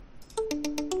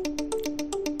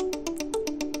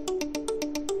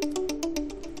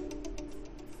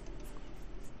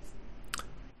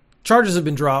charges have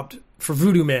been dropped for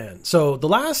Voodoo Man. So the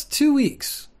last 2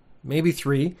 weeks, maybe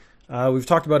 3, we've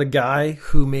talked about a guy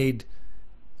who made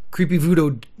creepy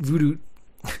voodoo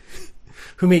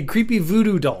who made creepy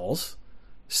voodoo dolls,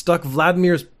 stuck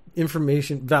Vladimir's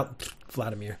information.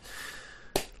 Vladimir.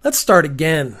 Let's start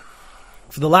again.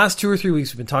 For the last 2 or 3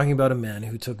 weeks, we've been talking about a man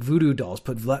who took voodoo dolls,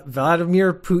 put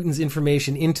Vladimir Putin's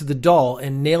information into the doll,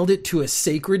 and nailed it to a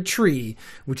sacred tree,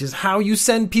 which is how you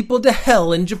send people to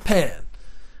hell in Japan.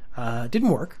 Didn't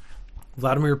work.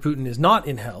 Vladimir Putin is not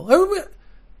in hell.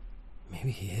 Maybe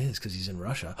he is because he's in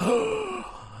Russia.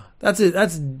 That's it.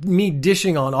 That's me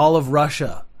dishing on all of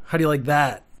Russia. How do you like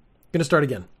that? I'm going to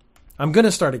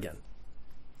start again.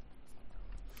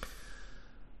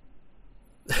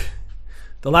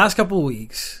 The last couple of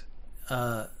weeks,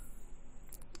 I'm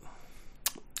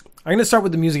going to start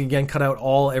with the music again, cut out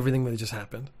everything that just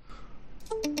happened.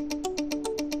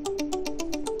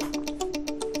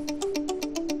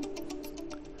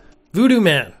 Voodoo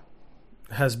Man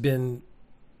has been...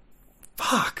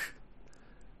 Fuck.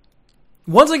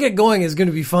 Once I get going, it's going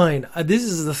to be fine. This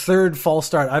is the third false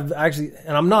start.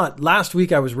 Last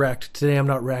week I was wrecked. Today I'm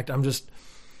not wrecked. I'm just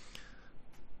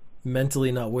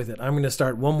mentally not with it. I'm going to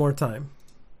start one more time.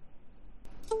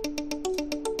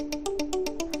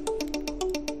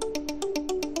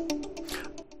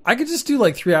 I could just do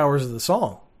like 3 hours of the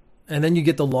song, and then you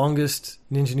get the longest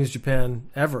Ninja News Japan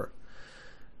ever.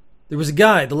 There was a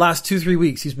guy, the last 2-3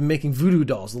 weeks, he's been making voodoo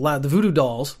dolls. The voodoo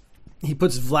dolls, he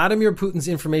puts Vladimir Putin's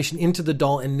information into the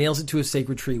doll and nails it to a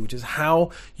sacred tree, which is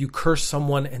how you curse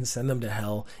someone and send them to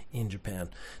hell in Japan.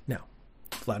 Now,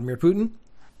 Vladimir Putin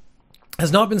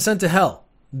has not been sent to hell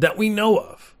that we know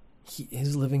of. He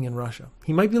is living in Russia.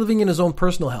 He might be living in his own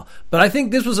personal hell. But I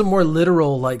think this was a more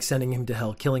literal, like sending him to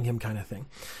hell, killing him kind of thing.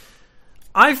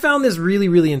 I found this really,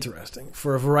 really interesting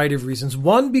for a variety of reasons.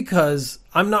 One, because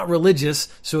I'm not religious,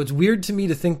 so it's weird to me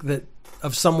to think that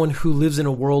of someone who lives in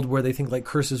a world where they think like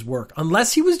curses work.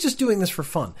 Unless he was just doing this for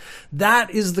fun.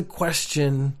 That is the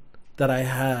question that I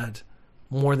had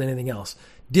more than anything else.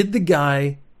 Did the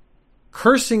guy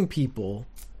cursing people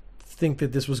think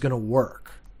that this was going to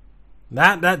work?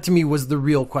 That to me was the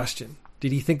real question.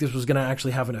 Did he think this was going to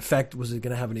actually have an effect? Was it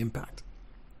going to have an impact?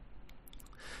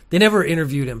 They never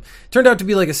interviewed him. Turned out to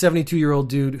be like a 72-year-old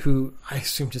dude who I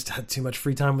assume just had too much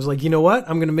free time. Was like, you know what?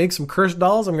 I'm going to make some cursed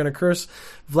dolls. I'm going to curse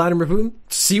Vladimir Putin.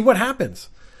 See what happens.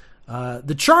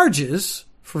 The charges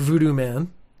for Voodoo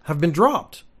Man have been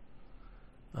dropped.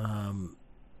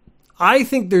 I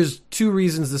think there's 2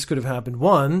 reasons this could have happened.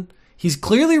 One, he's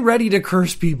clearly ready to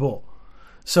curse people.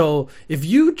 So if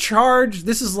you charge,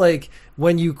 this is like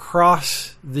when you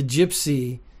cross the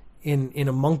gypsy in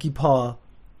a monkey paw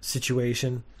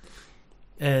situation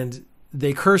and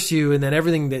they curse you, and then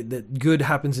everything that good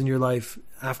happens in your life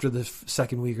after the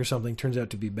second week or something turns out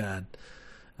to be bad.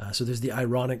 So there's the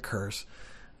ironic curse.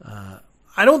 I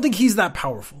don't think he's that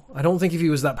powerful. I don't think if he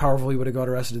was that powerful, he would have got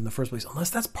arrested in the first place, unless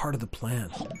that's part of the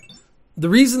plan. The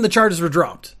reason the charges were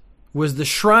dropped was the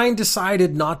shrine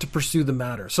decided not to pursue the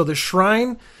matter. So the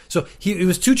shrine, it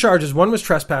was 2 charges. One was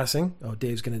trespassing. Oh,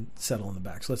 Dave's going to settle in the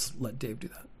back. So let's let Dave do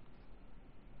that.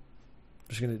 I'm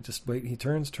just going to wait. He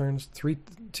turns, 3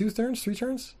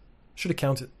 turns? Should have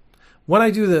counted. When I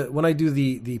do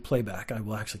the playback, I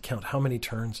will actually count how many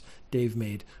turns Dave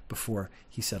made before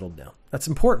he settled down. That's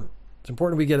important. It's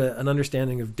important we get an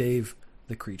understanding of Dave,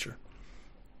 the creature.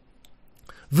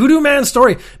 Voodoo Man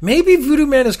story. Maybe Voodoo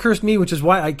Man has cursed me, which is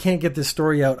why I can't get this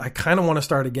story out. I kind of want to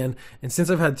start again. And since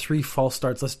I've had 3 false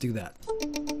starts, let's do that.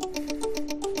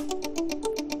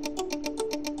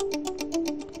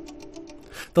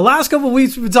 The last couple of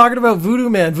weeks we've been talking about Voodoo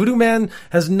Man. Voodoo Man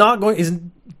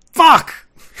fuck!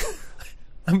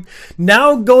 I'm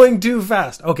now going too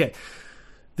fast. Okay.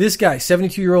 This guy,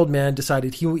 72-year-old man,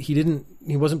 decided he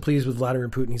wasn't pleased with Vladimir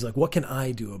Putin. He's like, what can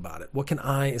I do about it? What can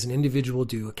I as an individual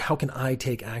do? How can I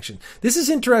take action? This is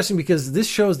interesting because this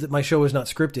shows that my show is not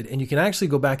scripted, and you can actually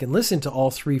go back and listen to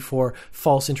all 3-4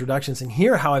 false introductions and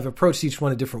hear how I've approached each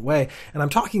one a different way. And I'm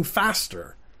talking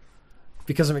faster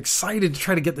because I'm excited to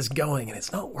try to get this going, and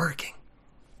it's not working.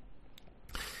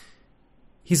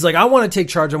 He's like, I want to take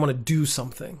charge. I want to do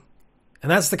something. And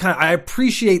that's I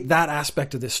appreciate that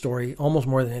aspect of this story almost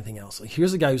more than anything else. Like,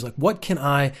 here's a guy who's like, what can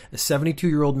I, a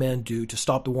 72-year-old man, do to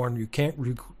stop the war in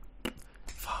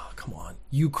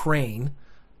Ukraine?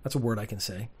 That's a word I can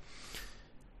say.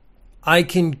 I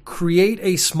can create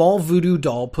a small voodoo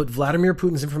doll, put Vladimir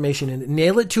Putin's information in it,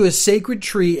 nail it to a sacred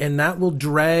tree, and that will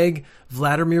drag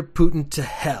Vladimir Putin to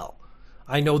hell.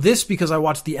 I know this because I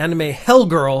watched the anime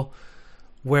Hellgirl,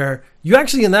 where you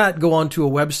actually in that go onto a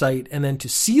website, and then to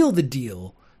seal the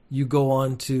deal, you go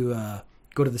on to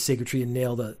go to the sacred tree and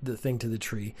nail the thing to the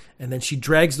tree. And then she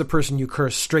drags the person you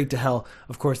curse straight to hell.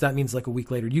 Of course, that means like a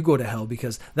week later you go to hell,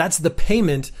 because that's the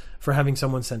payment for having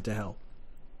someone sent to hell.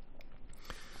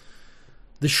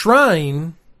 The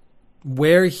shrine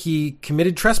where he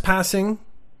committed trespassing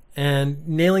and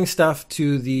nailing stuff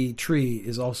to the tree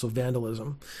is also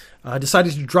vandalism.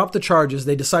 Decided to drop the charges.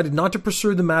 They decided not to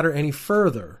pursue the matter any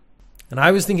further. And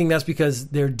I was thinking that's because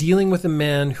they're dealing with a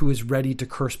man who is ready to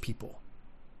curse people.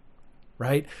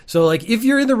 Right? So like if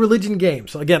you're in the religion game,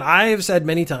 so again, I have said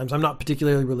many times, I'm not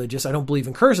particularly religious. I don't believe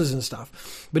in curses and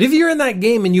stuff. But if you're in that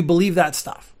game and you believe that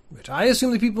stuff, which I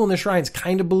assume the people in the shrines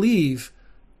kind of believe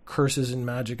curses and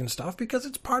magic and stuff because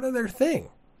it's part of their thing.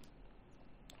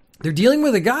 They're dealing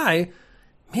with a guy,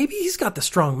 maybe he's got the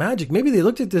strong magic. Maybe they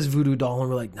looked at this voodoo doll and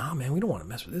were like, nah, man, we don't want to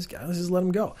mess with this guy. Let's just let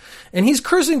him go. And he's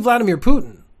cursing Vladimir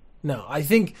Putin. No, I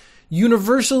think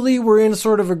universally we're in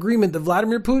sort of agreement that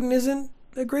Vladimir Putin isn't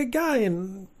a great guy.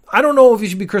 And I don't know if he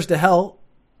should be cursed to hell.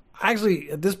 I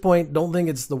actually, at this point, don't think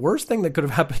it's the worst thing that could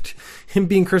have happened. Him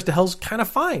being cursed to hell is kind of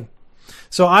fine.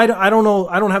 So I don't know.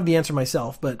 I don't have the answer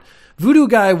myself, but Voodoo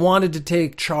Guy wanted to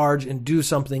take charge and do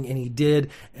something, and he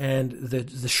did. And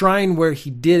the shrine where he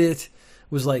did it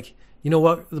was like, you know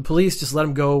what? The police, just let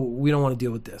him go. We don't want to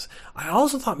deal with this. I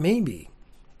also thought maybe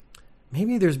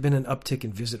there's been an uptick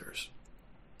in visitors,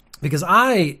 because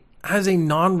I, as a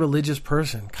non-religious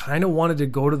person, kind of wanted to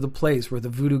go to the place where the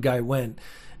Voodoo Guy went.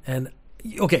 And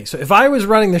okay, so if I was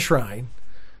running the shrine,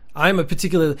 I'm a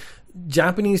particular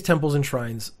Japanese temples and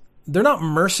shrines. They're not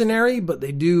mercenary, but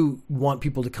they do want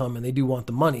people to come and they do want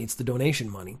the money. It's the donation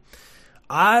money.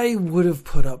 I would have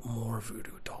put up more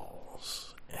voodoo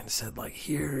dolls and said, like,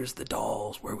 here's the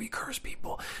dolls where we curse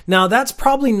people. Now, that's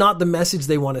probably not the message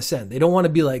they want to send. They don't want to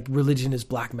be like, religion is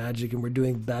black magic and we're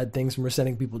doing bad things and we're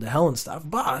sending people to hell and stuff.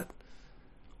 But,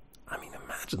 I mean,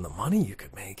 imagine the money you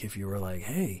could make if you were like,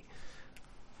 hey,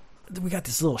 we got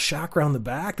this little shack around the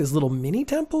back, this little mini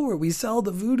temple where we sell the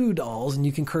voodoo dolls and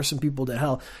you can curse some people to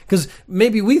hell. Because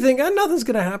maybe we think, nothing's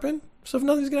going to happen. So if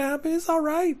nothing's going to happen, it's all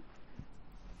right.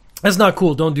 That's not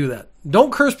cool. Don't do that.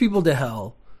 Don't curse people to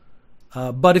hell.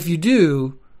 But if you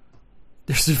do,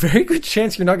 there's a very good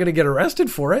chance you're not going to get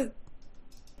arrested for it.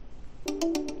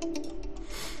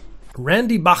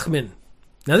 Randy Bachman.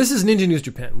 Now this is Ninja News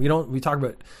Japan. We talk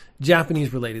about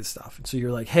Japanese related stuff. And so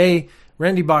you're like, hey,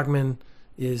 Randy Bachman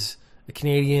is a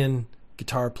Canadian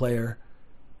guitar player.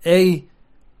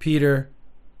 Peter,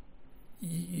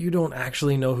 you don't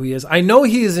actually know who he is. I know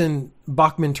he is in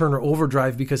Bachman Turner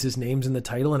Overdrive because his name's in the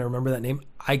title and I remember that name.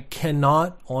 I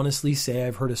cannot honestly say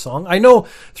I've heard a song. I know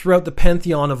throughout the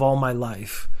pantheon of all my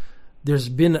life, there's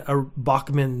been a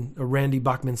Randy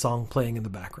Bachman song playing in the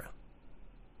background.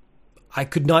 I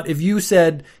could not, if you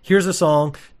said, here's a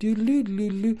song,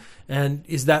 and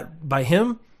is that by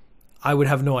him? I would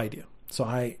have no idea.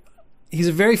 So he's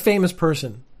a very famous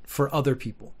person for other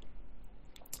people.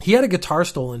 He had a guitar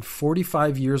stolen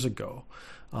 45 years ago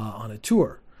on a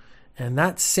tour. And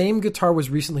that same guitar was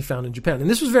recently found in Japan. And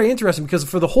this was very interesting because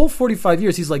for the whole 45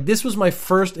 years, he's like, this was my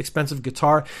first expensive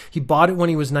guitar. He bought it when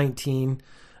he was 19.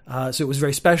 So it was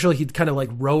very special. He kind of like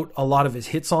wrote a lot of his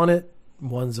hits on it.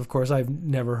 Ones, of course, I've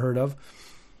never heard of.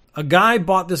 A guy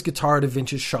bought this guitar at a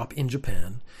vintage shop in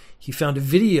Japan. He found a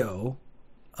video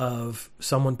of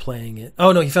someone playing it.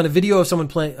 Oh no, he found a video of someone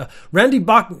playing Randy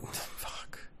Bachman.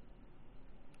 Fuck.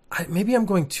 Maybe I'm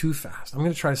going too fast. I'm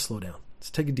going to try to slow down. Let's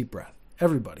take a deep breath.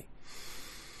 Everybody.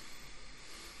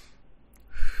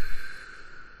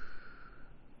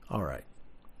 All right.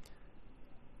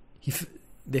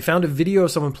 They found a video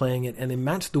of someone playing it, and they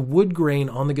matched the wood grain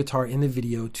on the guitar in the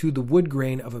video to the wood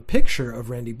grain of a picture of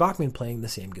Randy Bachman playing the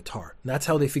same guitar. And that's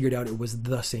how they figured out it was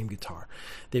the same guitar.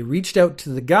 They reached out to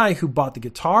the guy who bought the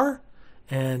guitar,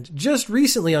 and just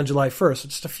recently on July 1st,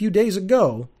 just a few days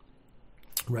ago,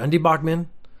 Randy Bachman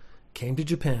came to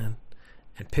Japan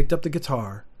and picked up the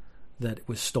guitar that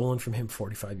was stolen from him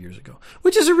 45 years ago,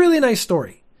 which is a really nice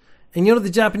story. And you know the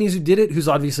Japanese who did it, who's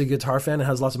obviously a guitar fan and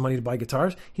has lots of money to buy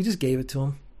guitars, he just gave it to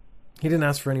him. He didn't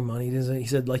ask for any money. He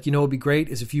said, like, you know what would be great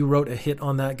is if you wrote a hit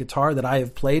on that guitar that I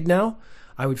have played now,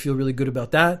 I would feel really good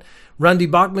about that. Randy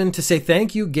Bachman, to say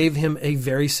thank you, gave him a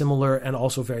very similar and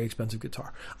also very expensive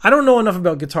guitar. I don't know enough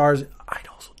about guitars. I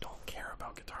also don't care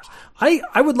about guitars.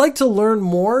 I would like to learn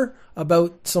more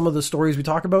about some of the stories we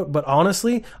talk about, but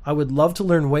honestly, I would love to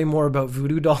learn way more about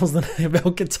voodoo dolls than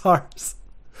about guitars.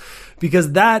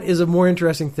 Because that is a more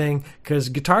interesting thing, because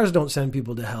guitars don't send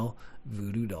people to hell.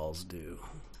 Voodoo dolls do.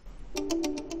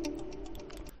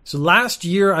 So last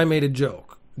year I made a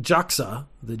joke. JAXA,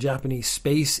 the Japanese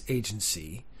Space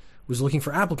Agency, was looking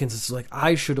for applicants. It's like,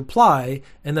 I should apply.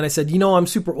 And then I said, I'm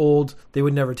super old. They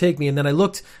would never take me. And then I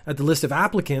looked at the list of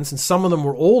applicants and some of them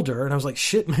were older. And I was like,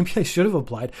 shit, maybe I should have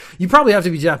applied. You probably have to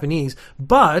be Japanese.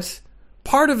 But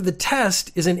part of the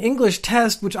test is an English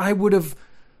test, which I would have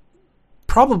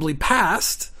probably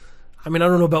passed. I mean, I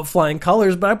don't know about flying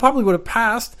colors, but I probably would have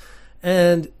passed.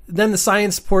 And then the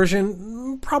science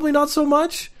portion, probably not so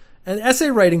much. And essay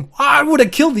writing, I would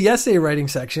have killed the essay writing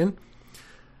section.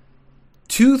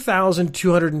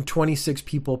 2,226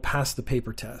 people passed the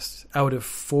paper test out of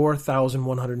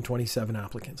 4,127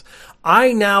 applicants.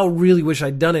 I now really wish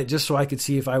I'd done it just so I could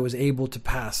see if I was able to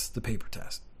pass the paper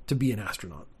test to be an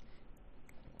astronaut.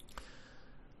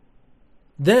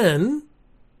 Then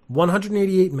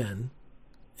 188 men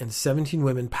and 17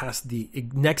 women passed the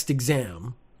next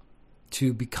exam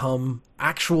to become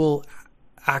actual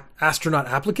astronaut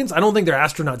applicants. I don't think they're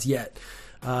astronauts yet.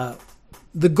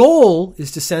 The goal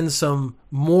is to send some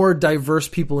more diverse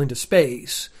people into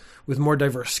space with more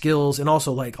diverse skills, and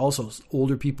also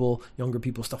older people, younger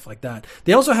people, stuff like that.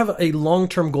 They also have a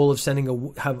long-term goal of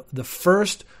have the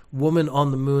first woman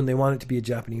on the moon. They want it to be a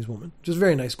Japanese woman, which is a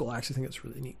very nice goal. I actually think it's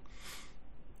really neat.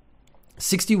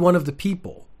 61 of the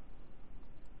people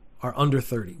are under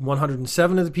 30.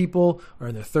 107 of the people are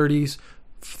in their 30s.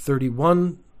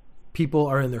 31 people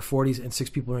are in their 40s, and 6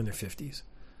 people are in their 50s.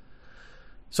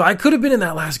 So I could have been in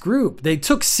that last group. They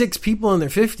took 6 people in their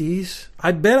 50s.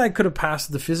 I bet I could have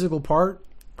passed the physical part.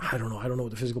 I don't know. I don't know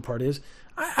what the physical part is.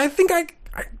 I think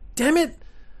damn it.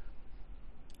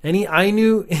 Any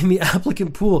Ainu in the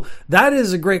applicant pool? That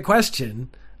is a great question.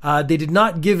 They did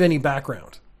not give any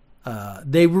background.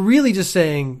 They were really just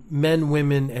saying men,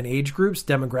 women, and age groups,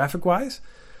 demographic-wise.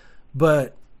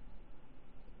 But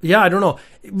yeah, I don't know.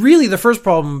 Really, the first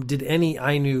problem, did any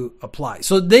Ainu apply?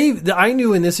 So the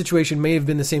Ainu in this situation may have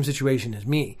been the same situation as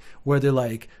me, where they're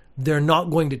like, they're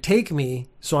not going to take me,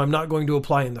 so I'm not going to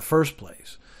apply in the first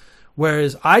place.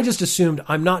 Whereas I just assumed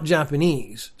I'm not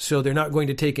Japanese, so they're not going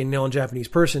to take a non-Japanese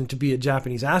person to be a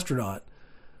Japanese astronaut.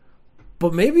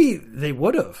 But maybe they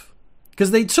would have, because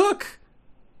they took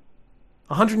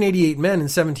 188 men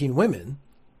and 17 women.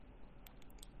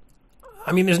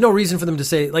 I mean, there's no reason for them to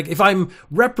say, like, if I'm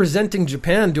representing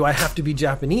Japan, do I have to be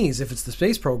Japanese if it's the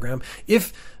space program?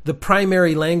 If the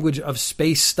primary language of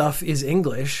space stuff is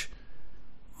English,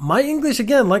 my English,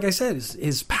 again, like I said,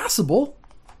 is passable.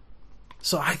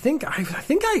 So I think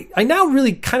I now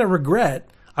really kind of regret.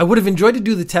 I would have enjoyed to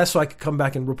do the test so I could come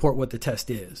back and report what the test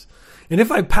is. And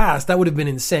if I passed, that would have been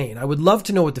insane. I would love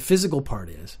to know what the physical part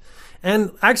is.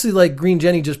 And actually, like Green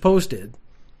Jenny just posted,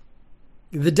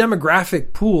 the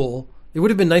demographic pool, it would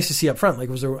have been nice to see up front. Like,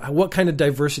 what kind of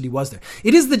diversity was there?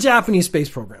 It is the Japanese space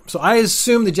program. So I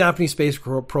assume the Japanese space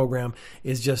program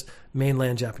is just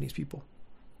mainland Japanese people.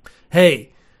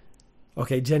 Hey,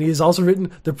 okay, Jenny has also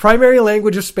written, the primary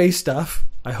language of space stuff,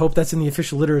 I hope that's in the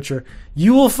official literature,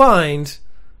 you will find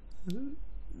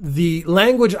the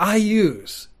language I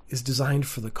use is designed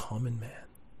for the common man.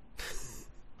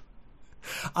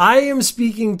 I am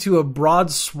speaking to a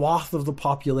broad swath of the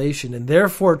population and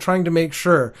therefore trying to make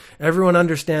sure everyone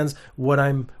understands what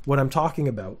I'm talking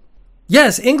about.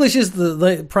 Yes, English is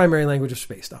the primary language of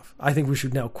space stuff. I think we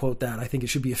should now quote that. I think it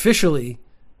should be officially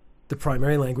the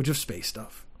primary language of space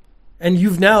stuff. And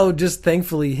you've now just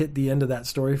thankfully hit the end of that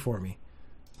story for me.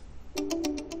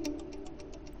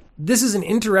 This is an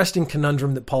interesting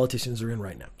conundrum that politicians are in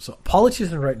right now. So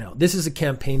politicians right now, this is a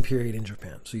campaign period in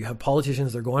Japan. So you have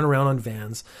politicians, they're going around on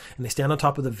vans and they stand on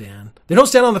top of the van. They don't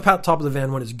stand on the top of the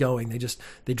van when it's going.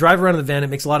 They drive around in the van. It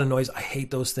makes a lot of noise. I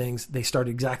hate those things. They start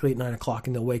exactly at 9 o'clock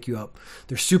and they'll wake you up.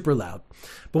 They're super loud.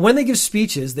 But when they give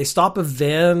speeches, they stop a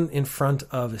van in front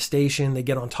of a station. They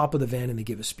get on top of the van and they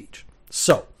give a speech.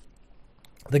 So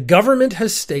the government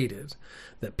has stated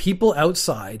that people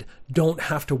outside don't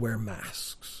have to wear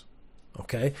masks.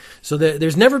 Okay, so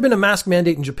there's never been a mask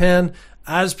mandate in Japan.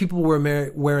 As people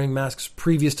were wearing masks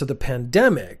previous to the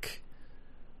pandemic,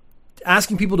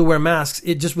 asking people to wear masks,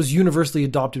 it just was universally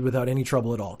adopted without any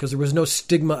trouble at all because there was no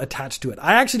stigma attached to it.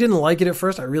 I actually didn't like it at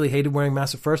first. I really hated wearing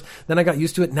masks at first. Then I got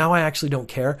used to it. Now I actually don't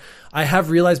care. I have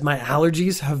realized my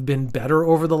allergies have been better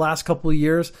over the last couple of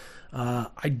years. I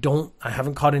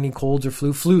haven't caught any colds or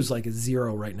flu. Flu's like a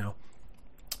 0 right now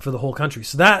for the whole country.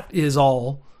 So that is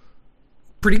all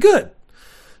pretty good.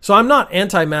 So I'm not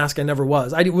anti-mask. I never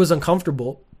was. I was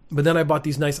uncomfortable, but then I bought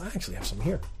these nice, I actually have some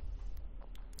here.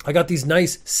 I got these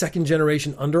nice second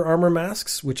generation Under Armour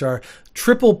masks, which are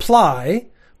triple ply,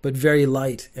 but very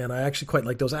light. And I actually quite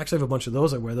like those. I actually have a bunch of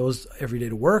those. I wear those every day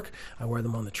to work. I wear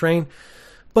them on the train.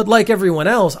 But like everyone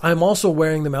else, I'm also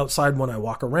wearing them outside when I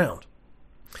walk around.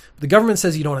 The government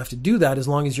says you don't have to do that as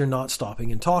long as you're not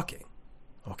stopping and talking.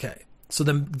 Okay. So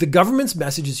the government's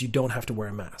message is you don't have to wear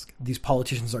a mask. These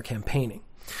politicians are campaigning.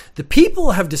 The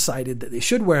people have decided that they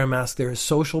should wear a mask. There is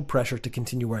social pressure to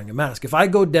continue wearing a mask. If I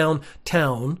go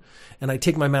downtown and I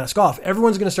take my mask off,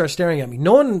 everyone's going to start staring at me.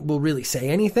 No one will really say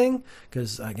anything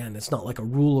because, again, it's not like a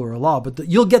rule or a law, but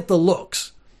you'll get the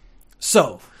looks.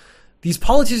 So these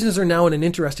politicians are now in an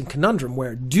interesting conundrum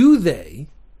where do they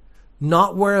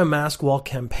not wear a mask while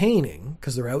campaigning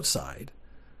because they're outside,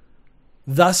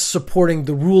 thus supporting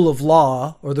the rule of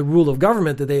law or the rule of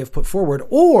government that they have put forward,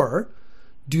 or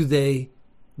do they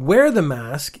wear the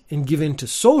mask and give in to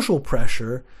social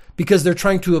pressure because they're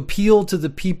trying to appeal to the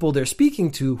people they're speaking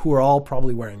to who are all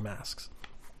probably wearing masks?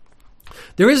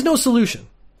 There is no solution.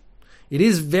 It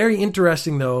is very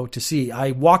interesting, though, to see.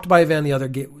 I walked by a van the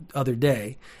other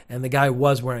day, and the guy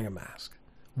was wearing a mask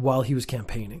while he was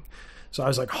campaigning. So I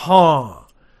was like, huh.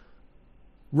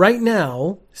 Right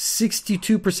now,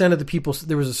 62% of the people,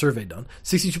 there was a survey done,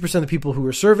 62% of the people who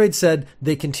were surveyed said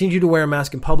they continue to wear a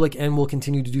mask in public and will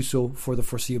continue to do so for the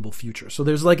foreseeable future. So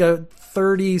there's like a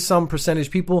 30-some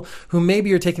percentage people who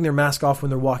maybe are taking their mask off when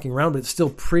they're walking around, but it's still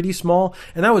pretty small.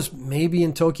 And that was maybe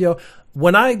in Tokyo.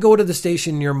 When I go to the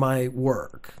station near my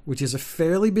work, which is a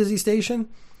fairly busy station,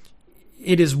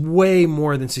 it is way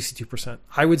more than 62%.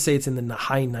 I would say it's in the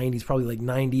high 90s, probably like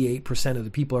 98% of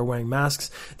the people are wearing masks.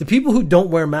 The people who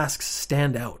don't wear masks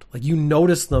stand out. Like you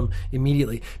notice them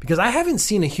immediately because I haven't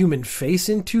seen a human face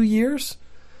in 2 years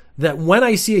that when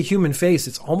I see a human face,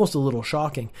 it's almost a little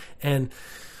shocking. And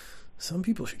some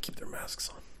people should keep their masks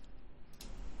on.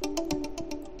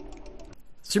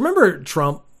 So remember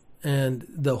Trump and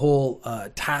the whole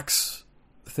tax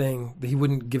thing that he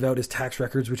wouldn't give out his tax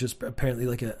records, which is apparently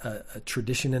like a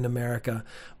tradition in America,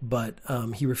 but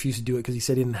he refused to do it because he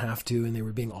said he didn't have to and they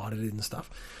were being audited and stuff.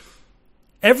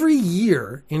 Every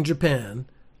year in Japan,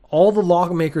 all the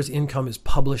lawmakers' income is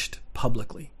published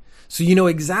publicly. So you know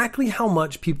exactly how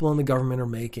much people in the government are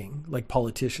making, like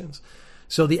politicians.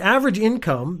 So the average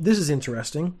income, this is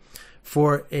interesting,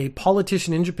 for a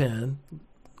politician in Japan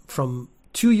from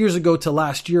 2 years ago to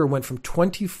last year went from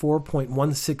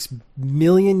 24.16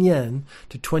 million yen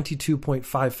to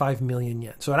 22.55 million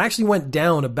yen. So it actually went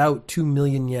down about 2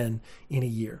 million yen in a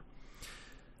year.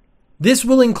 This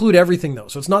will include everything though.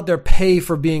 So it's not their pay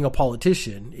for being a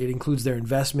politician. It includes their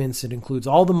investments. It includes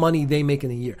all the money they make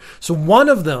in a year. So one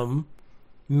of them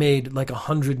made like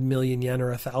 100 million yen or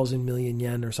 1,000 million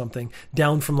yen or something,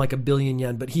 down from like 1 billion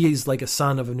yen. But he is like a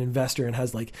son of an investor and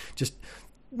has like just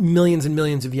millions and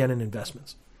millions of yen in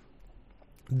investments.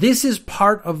 This is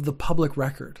part of the public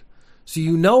record. So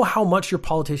you know how much your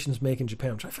politicians make in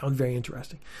Japan, which I found very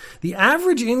interesting. The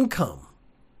average income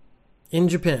in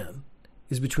Japan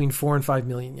is between 4 and 5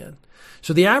 million yen.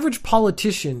 So the average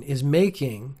politician is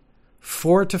making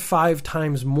 4 to 5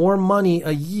 times more money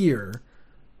a year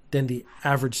than the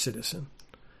average citizen.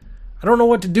 I don't know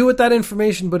what to do with that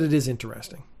information, but it is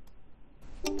interesting.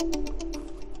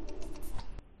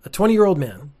 A 20-year-old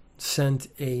man sent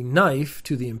a knife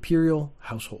to the imperial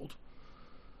household.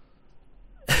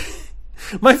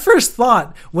 My first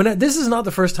thought, this is not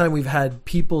the first time we've had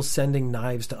people sending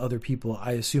knives to other people,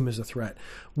 I assume as a threat.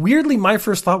 Weirdly, my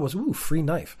first thought was, ooh, free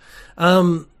knife.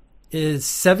 Is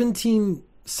 17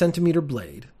 centimeter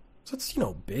blade. So it's,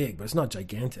 big, but it's not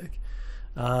gigantic.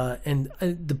 And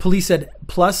the police said,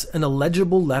 plus an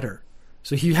illegible letter.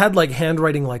 So he had like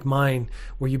handwriting like mine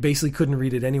where you basically couldn't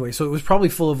read it anyway. So it was probably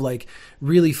full of like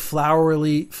really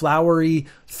flowery,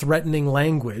 threatening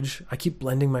language. I keep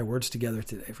blending my words together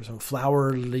today for some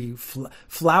flowery,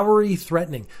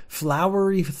 threatening,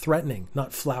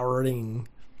 not flowering.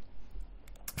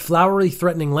 Flowery,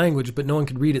 threatening language, but no one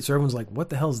could read it. So everyone's like, what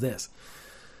the hell is this?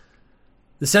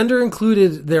 The sender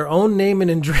included their own name and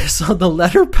address on the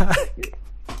letter pack.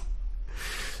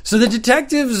 So the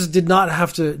detectives did not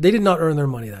earn their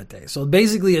money that day. So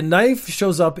basically a knife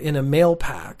shows up in a mail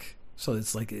pack. So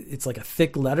it's like a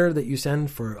thick letter that you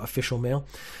send for official mail.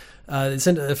 They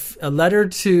sent a letter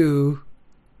to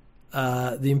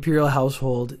the imperial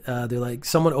household. They're like,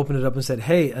 someone opened it up and said,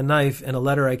 hey, a knife and a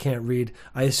letter I can't read.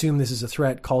 I assume this is a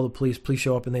threat. Call the police. Please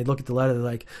show up. And they look at the letter. They're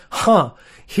like,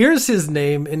 here's his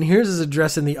name and here's his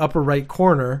address in the upper right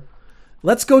corner.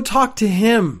 Let's go talk to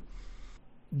him.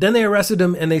 Then they arrested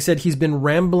him and they said he's been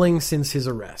rambling since his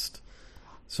arrest.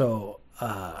 So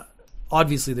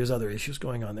obviously there's other issues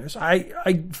going on there. So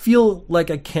I feel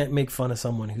like I can't make fun of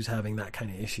someone who's having that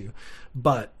kind of issue.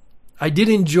 But I did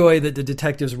enjoy that the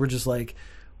detectives were just like,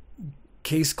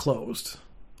 case closed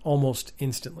almost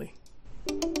instantly.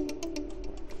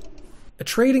 a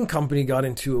trading company got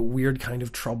into a weird kind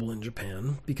of trouble in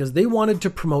Japan because they wanted to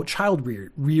promote child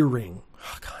rearing.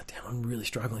 Oh, God damn, I'm really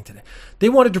struggling today. They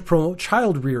wanted to promote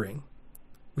child rearing,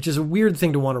 which is a weird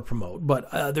thing to want to promote.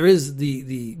 But there is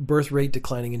the birth rate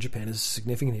declining in Japan is a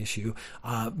significant issue.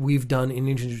 We've done in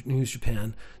Ninja News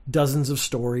Japan dozens of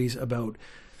stories about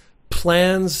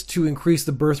plans to increase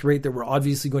the birth rate that were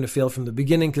obviously going to fail from the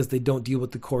beginning because they don't deal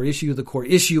with the core issue. The core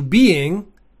issue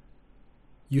being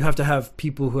you have to have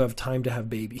people who have time to have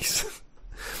babies.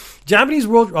 Japanese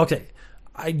world... Okay,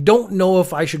 I don't know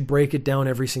if I should break it down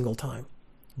every single time,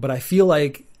 but I feel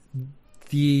like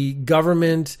the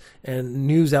government and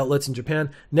news outlets in Japan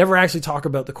never actually talk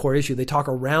about the core issue. They talk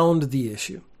around the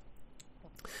issue.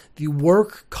 The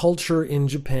work culture in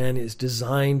Japan is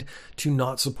designed to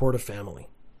not support a family.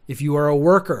 If you are a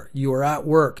worker, you are at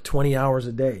work 20 hours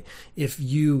a day. If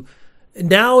you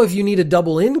need a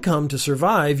double income to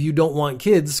survive, you don't want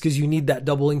kids because you need that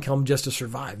double income just to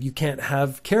survive. You can't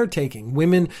have caretaking.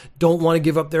 Women don't want to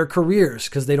give up their careers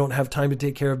because they don't have time to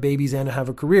take care of babies and have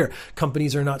a career.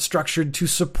 Companies are not structured to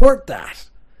support that.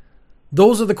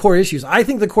 Those are the core issues. I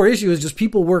think the core issue is just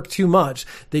people work too much.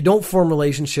 They don't form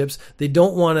relationships. They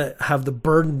don't want to have the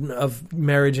burden of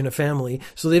marriage and a family,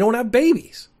 so they don't have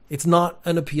babies. It's not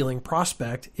an appealing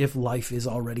prospect if life is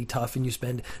already tough and you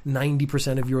spend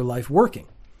 90% of your life working.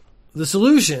 The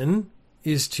solution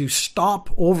is to stop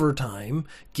overtime,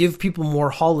 give people more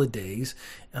holidays,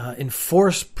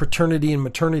 enforce paternity and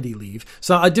maternity leave.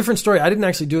 So a different story. I didn't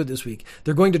actually do it this week.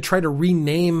 They're going to try to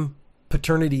rename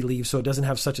paternity leave so it doesn't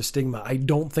have such a stigma. I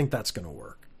don't think that's going to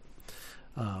work.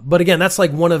 But again, that's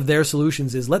like one of their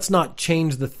solutions is let's not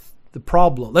change the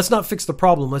problem. Let's not fix the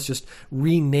problem. Let's just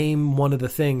rename one of the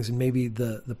things and maybe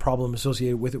the problem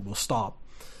associated with it will stop.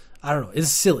 I don't know. It's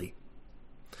silly.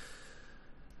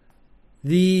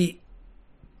 The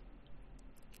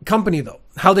company, though,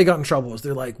 how they got in trouble is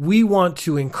they're like, we want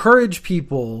to encourage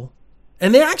people.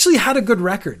 And they actually had a good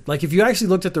record. Like if you actually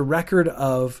looked at the record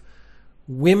of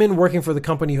women working for the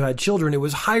company who had children, it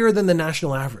was higher than the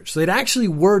national average. So they actually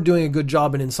were doing a good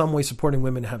job and in some way supporting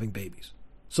women having babies.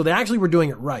 So they actually were doing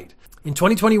it right. In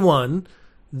 2021,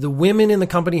 the women in the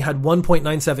company had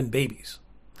 1.97 babies.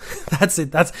 That's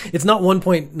it. It's not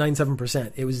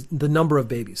 1.97%. It was the number of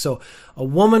babies. So a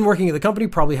woman working at the company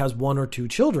probably has one or two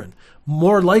children.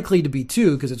 More likely to be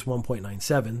two because it's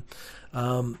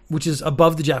 1.97, which is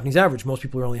above the Japanese average. Most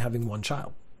people are only having one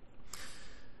child.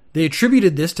 They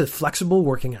attributed this to flexible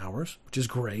working hours, which is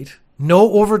great.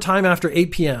 No overtime after 8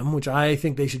 p.m., which I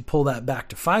think they should pull that back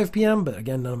to 5 p.m., but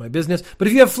again, none of my business. But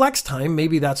if you have flex time,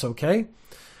 maybe that's okay.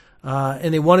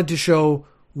 And they wanted to show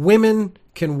women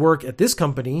can work at this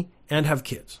company and have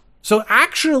kids. So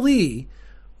actually,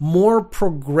 more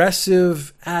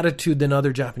progressive attitude than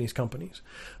other Japanese companies.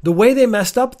 The way they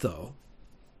messed up, though,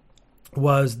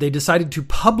 was they decided to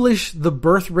publish the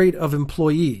birth rate of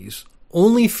employees,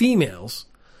 only females,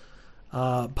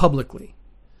 publicly.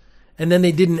 And then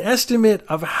they did an estimate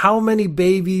of how many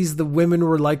babies the women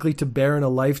were likely to bear in a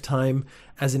lifetime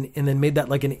and then made that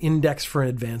like an index for an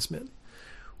advancement,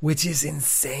 which is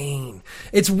insane.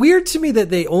 It's weird to me that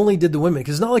they only did the women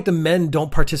because it's not like the men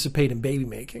don't participate in baby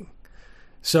making.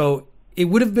 So it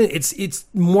would have been, it's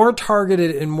more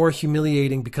targeted and more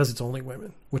humiliating because it's only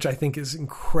women, which I think is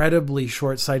incredibly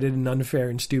short-sighted and unfair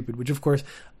and stupid, which of course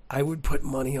I would put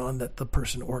money on that the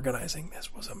person organizing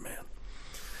this was a man.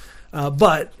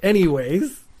 But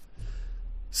anyways,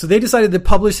 so they decided to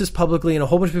publish this publicly and a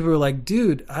whole bunch of people were like,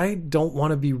 dude, I don't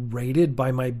want to be rated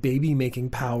by my baby making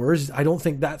powers. I don't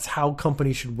think that's how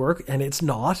companies should work. And it's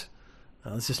not.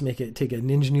 Let's just take a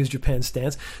Ninja News Japan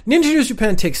stance. Ninja News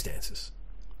Japan takes stances.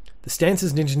 The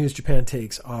stances Ninja News Japan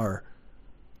takes are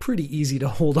pretty easy to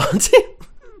hold on to.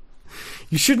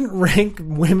 You shouldn't rank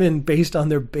women based on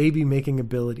their baby making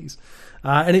abilities.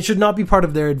 And it should not be part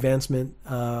of their advancement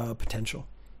potential.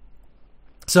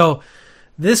 So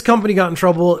this company got in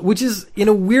trouble, which is in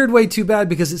a weird way too bad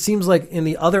because it seems like in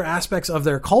the other aspects of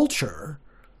their culture,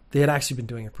 they had actually been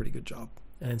doing a pretty good job.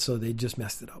 And so they just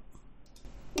messed it up.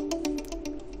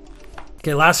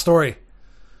 Okay, last story.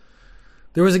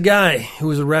 There was a guy who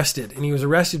was arrested, and he was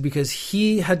arrested because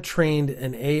he had trained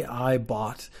an AI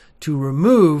bot to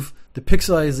remove the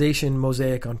pixelization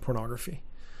mosaic on pornography.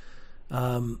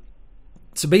 So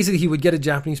basically he would get a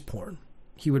Japanese porn.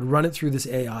 He would run it through this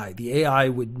AI. The AI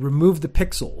would remove the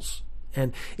pixels.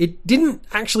 And it didn't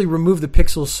actually remove the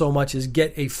pixels so much as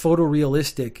get a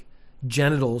photorealistic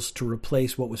genitals to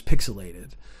replace what was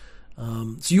pixelated.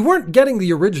 So you weren't getting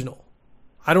the original.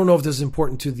 I don't know if this is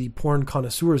important to the porn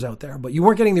connoisseurs out there, but you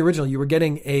weren't getting the original. You were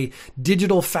getting a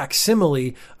digital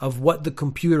facsimile of what the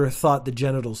computer thought the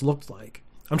genitals looked like.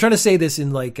 I'm trying to say this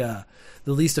in like the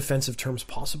least offensive terms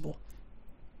possible,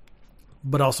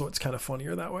 but also it's kind of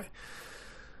funnier that way.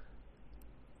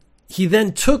 He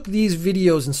then took these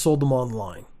videos and sold them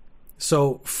online.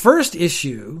 So first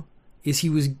issue is he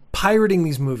was pirating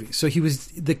these movies. So he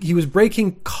was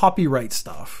breaking copyright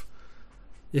stuff.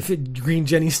 Green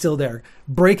Jenny's still there.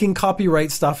 Breaking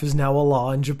copyright stuff is now a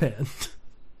law in Japan.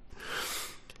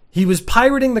 He was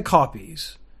pirating the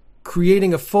copies,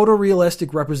 creating a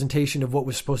photorealistic representation of what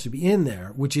was supposed to be in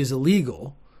there, which is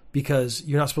illegal because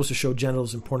you're not supposed to show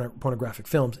genitals in pornographic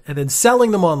films, and then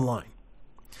selling them online.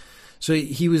 So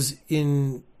he was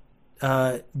in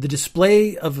the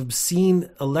display of obscene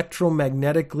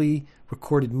electromagnetically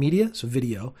recorded media, so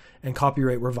video, and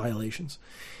copyright were violations.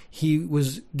 He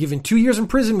was given 2 years in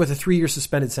prison with a 3-year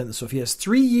suspended sentence. So if he has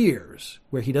 3 years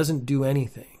where he doesn't do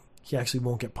anything, he actually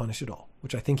won't get punished at all,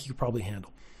 which I think he could probably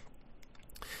handle.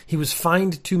 He was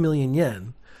fined 2 million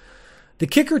yen. The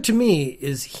kicker to me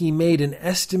is he made an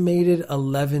estimated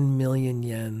 11 million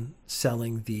yen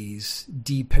selling these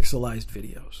depixelized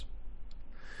videos.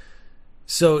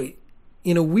 So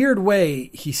in a weird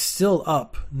way, he's still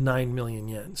up 9 million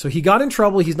yen. So he got in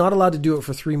trouble. He's not allowed to do it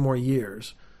for 3 more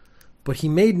years. But he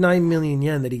made 9 million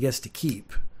yen that he gets to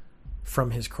keep from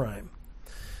his crime.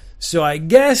 So I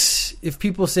guess if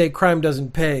people say crime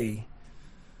doesn't pay,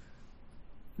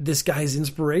 this guy's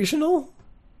inspirational?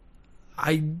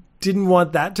 I didn't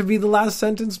want that to be the last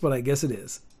sentence, but I guess it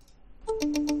is.